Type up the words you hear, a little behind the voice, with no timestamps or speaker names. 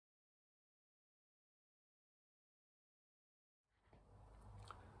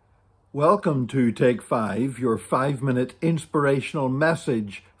Welcome to Take 5, your 5-minute inspirational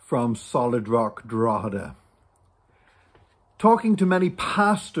message from Solid Rock, Drogheda. Talking to many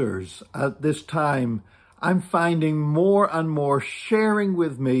pastors at this time, I'm finding more and more sharing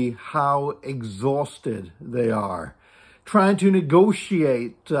with me how exhausted they are. Trying to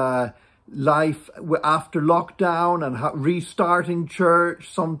negotiate life after lockdown and restarting church,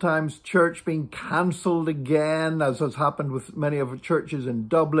 sometimes church being cancelled again, as has happened with many of the churches in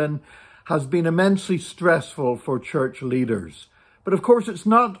Dublin, has been immensely stressful for church leaders. But of course, it's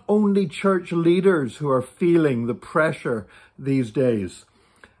not only church leaders who are feeling the pressure these days.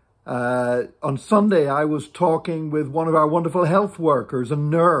 On Sunday, I was talking with one of our wonderful health workers, a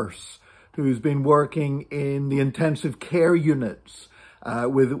nurse, who's been working in the intensive care units,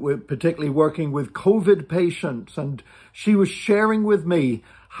 with particularly working with COVID patients. And she was sharing with me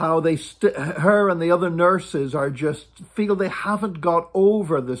how her and the other nurses feel they haven't got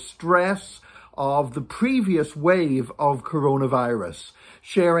over the stress of the previous wave of coronavirus,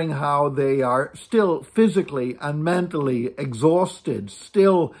 sharing how they are still physically and mentally exhausted,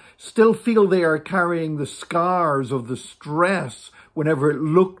 still feel they are carrying the scars of the stress whenever it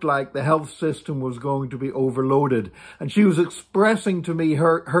looked like the health system was going to be overloaded. And she was expressing to me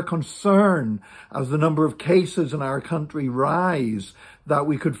her concern as the number of cases in our country rise, that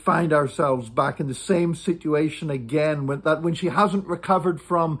we could find ourselves back in the same situation again, when she hasn't recovered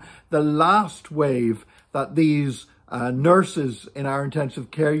from the last wave, that these nurses in our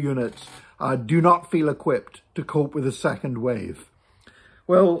intensive care units do not feel equipped to cope with a second wave.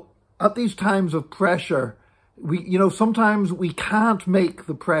 Well, at these times of pressure, sometimes we can't make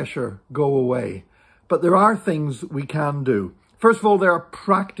the pressure go away, but there are things we can do. First of all, there are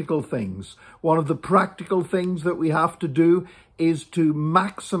practical things. One of the practical things that we have to do is to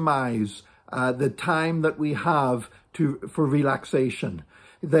maximize the time that we have for relaxation.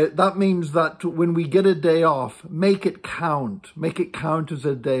 That means that when we get a day off, make it count. Make it count as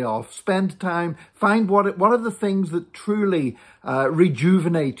a day off. Spend time, find what are the things that truly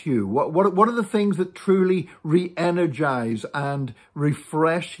rejuvenate you. What are the things that truly re-energize and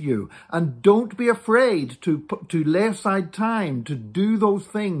refresh you? And don't be afraid to lay aside time to do those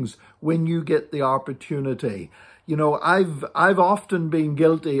things when you get the opportunity. I've often been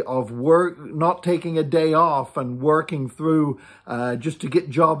guilty of not taking a day off and working through just to get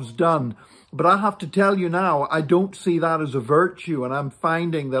jobs done. But I have to tell you now, I don't see that as a virtue, and I'm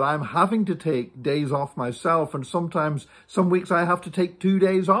finding that I'm having to take days off myself. And sometimes, some weeks I have to take 2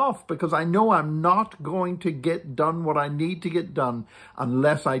 days off because I know I'm not going to get done what I need to get done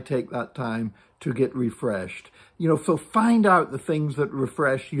unless I take that time to get refreshed. So find out the things that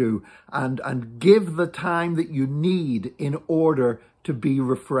refresh you and give the time that you need in order to be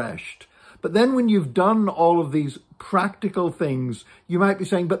refreshed. But then when you've done all of these practical things, you might be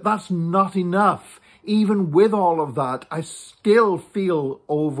saying, but that's not enough. Even with all of that, I still feel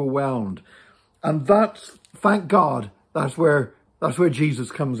overwhelmed. And thank God, that's where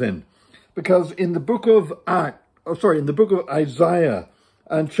Jesus comes in. Because in the book of Isaiah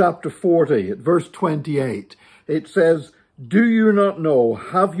and chapter 40, at verse 28, it says, "Do you not know,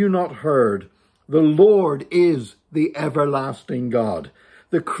 have you not heard? The Lord is the everlasting God,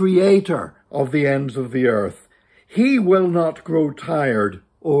 the creator of the ends of the earth. He will not grow tired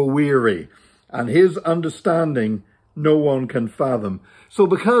or weary, and his understanding no one can fathom." So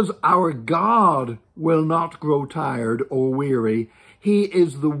because our God will not grow tired or weary, he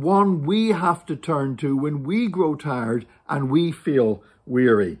is the one we have to turn to when we grow tired and we feel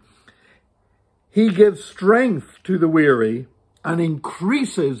weary. He gives strength to the weary and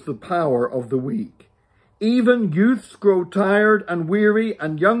increases the power of the weak. Even youths grow tired and weary,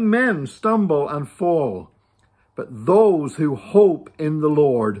 and young men stumble and fall. But those who hope in the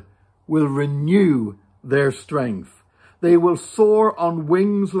Lord will renew their strength. They will soar on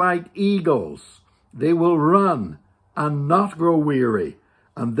wings like eagles. They will run and not grow weary,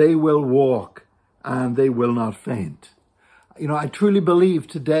 and they will walk and they will not faint. I truly believe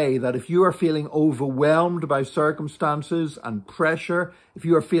today that if you are feeling overwhelmed by circumstances and pressure, if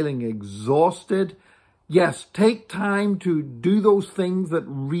you are feeling exhausted, yes, take time to do those things that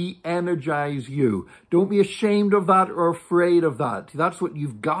re-energize you. Don't be ashamed of that or afraid of that. That's what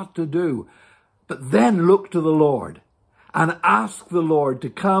you've got to do. But then look to the Lord and ask the Lord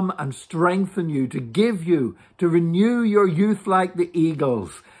to come and strengthen you, to give you, to renew your youth like the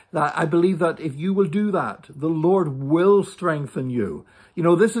eagles. That I believe that if you will do that, the Lord will strengthen you.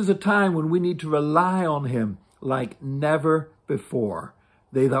 This is a time when we need to rely on him like never before.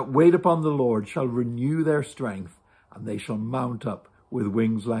 They that wait upon the Lord shall renew their strength, and they shall mount up with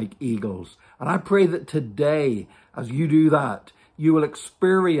wings like eagles. And I pray that today, as you do that, you will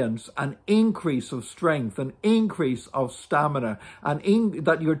experience an increase of strength, an increase of stamina,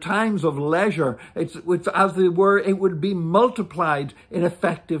 that your times of leisure, it's as it were, it would be multiplied in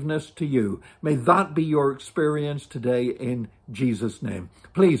effectiveness to you. May that be your experience today in Jesus' name.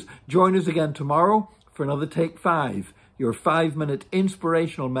 Please join us again tomorrow for another Take 5, your 5-minute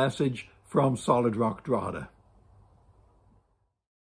inspirational message from Solid Rock Drogheda.